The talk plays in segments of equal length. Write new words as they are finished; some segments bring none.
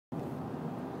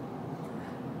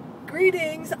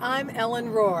Greetings, I'm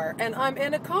Ellen Rohr, and I'm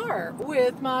in a car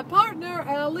with my partner,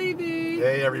 Al Levy.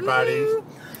 Hey, everybody. Woo.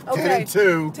 Okay. 10 and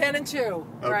 2. 10 and 2,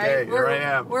 Okay, right? here I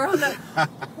am. We're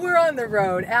on the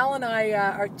road. Al and I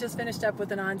are just finished up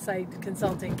with an on-site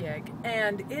consulting gig,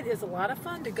 and it is a lot of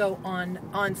fun to go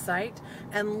on-site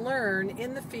and learn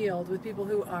in the field with people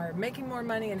who are making more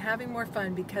money and having more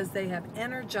fun because they have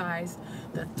energized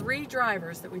the 3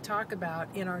 drivers that we talk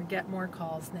about in our Get More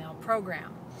Calls Now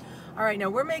program. All right, now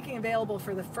we're making available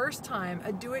for the first time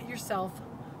a do-it-yourself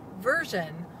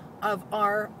version of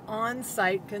our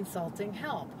on-site consulting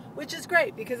help, which is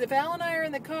great because if Al and I are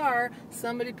in the car,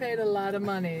 somebody paid a lot of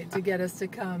money to get us to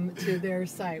come to their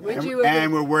site. Would you agree?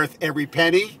 And we're worth every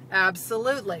penny?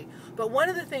 Absolutely. But one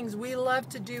of the things we love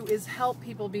to do is help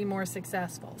people be more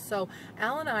successful. So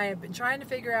Al and I have been trying to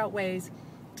figure out ways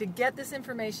to get this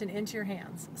information into your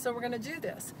hands. So we're going to do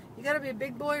this. You got to be a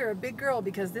big boy or a big girl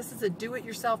because this is a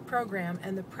do-it-yourself program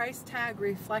and the price tag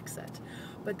reflects it.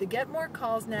 But the Get More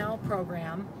Calls Now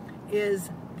program is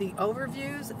the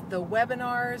overviews, the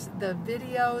webinars, the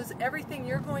videos, everything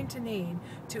you're going to need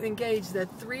to engage the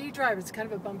 3 drivers. It's kind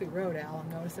of a bumpy road, Al, I'm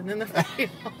noticing in the video.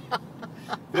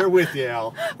 They're with you,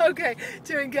 Al. Okay,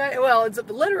 to engage, well, it's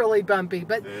literally bumpy,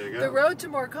 but the road to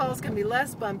more calls can be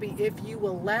less bumpy if you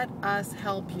will let us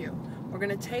help you. We're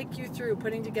going to take you through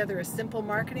putting together a simple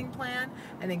marketing plan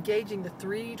and engaging the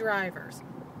 3 drivers.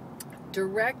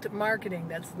 Direct marketing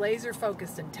that's laser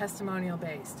focused and testimonial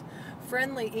based,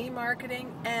 friendly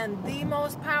e-marketing, and the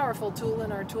most powerful tool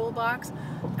in our toolbox,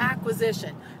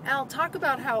 acquisition. Al, talk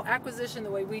about how acquisition,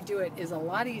 the way we do it, is a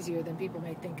lot easier than people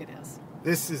may think it is.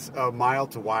 This is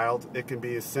mild to wild. It can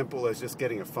be as simple as just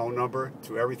getting a phone number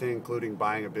to everything, including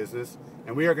buying a business.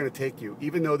 And we are going to take you,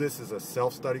 even though this is a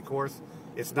self-study course,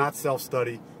 it's not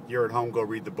self-study. You're at home, go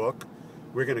read the book.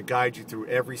 We're going to guide you through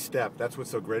every step. That's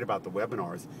what's so great about the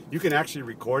webinars. You can actually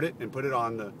record it and put it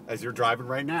on as you're driving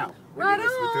right now. Right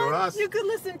on. To us. You could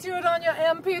listen to it on your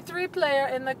MP3 player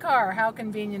in the car. How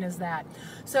convenient is that?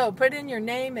 So put in your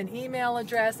name and email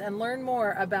address and learn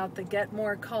more about the Get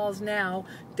More Calls Now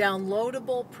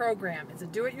downloadable program. It's a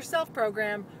do-it-yourself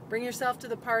program. Bring yourself to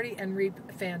the party and reap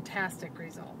fantastic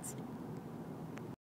results.